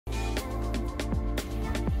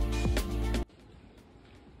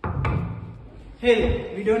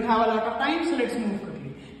Hey, we don't have a lot of time, so let's move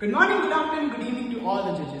quickly. Good morning, good afternoon, good evening to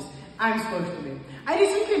all the judges. I'm Spurs today. I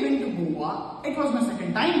recently went to Goa. It was my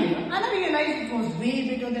second time there and I realized it was way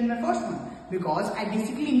better than my first one because I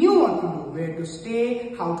basically knew what to do, where to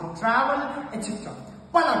stay, how to travel, etc.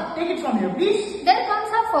 Palak, take it from here, please. There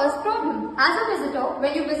comes our first problem. As a visitor,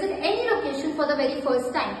 when you visit any location for the very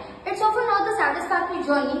first time, it's often not the satisfactory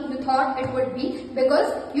journey you thought it would be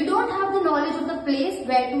because you don't have the knowledge of the place,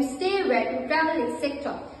 where to stay, where to travel,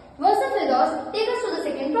 etc. Versa Fidos, take us to the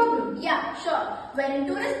second problem. Yeah, sure. When in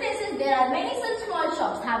tourist places, there are many such small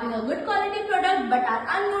shops having a good quality product but are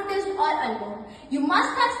unnoticed or unknown. You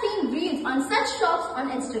must have seen reels on such shops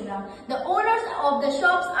on Instagram. The owners of the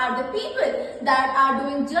shops are the people that are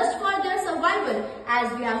doing just for their survival.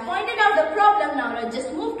 As we have pointed out the problem, now let's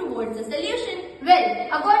just move towards the solution. Well,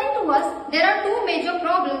 according to us, there are two major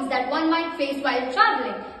problems that one might face while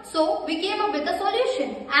traveling. So, we came up with a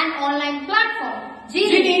solution, an online platform.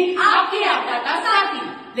 Genie Apki Yatra,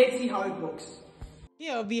 Sathi. Let's see how it works.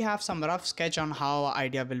 Here we have some rough sketch on how our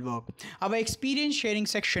idea will work. Our experience sharing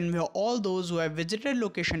section where all those who have visited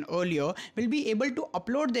location earlier will be able to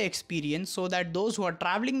upload their experience so that those who are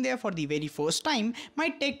traveling there for the very first time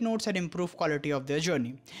might take notes and improve quality of their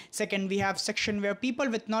journey. Second, we have section where people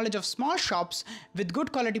with knowledge of small shops with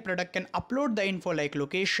good quality product can upload the info like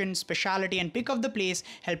location, specialty and pick of the place,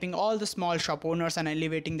 helping all the small shop owners and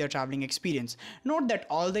elevating their traveling experience. Note that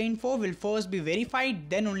all the info will first be verified,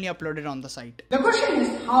 then only uploaded on the site. The question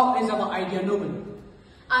is, how is our idea noble?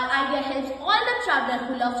 Our idea helps all the travelers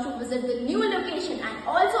who love to visit the new location and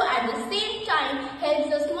also at the same time helps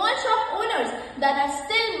the small shop owners that are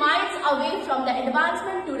still miles away from the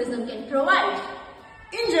advancement tourism can provide.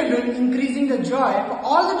 In general, increasing the joy for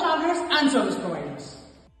all the travelers and service providers.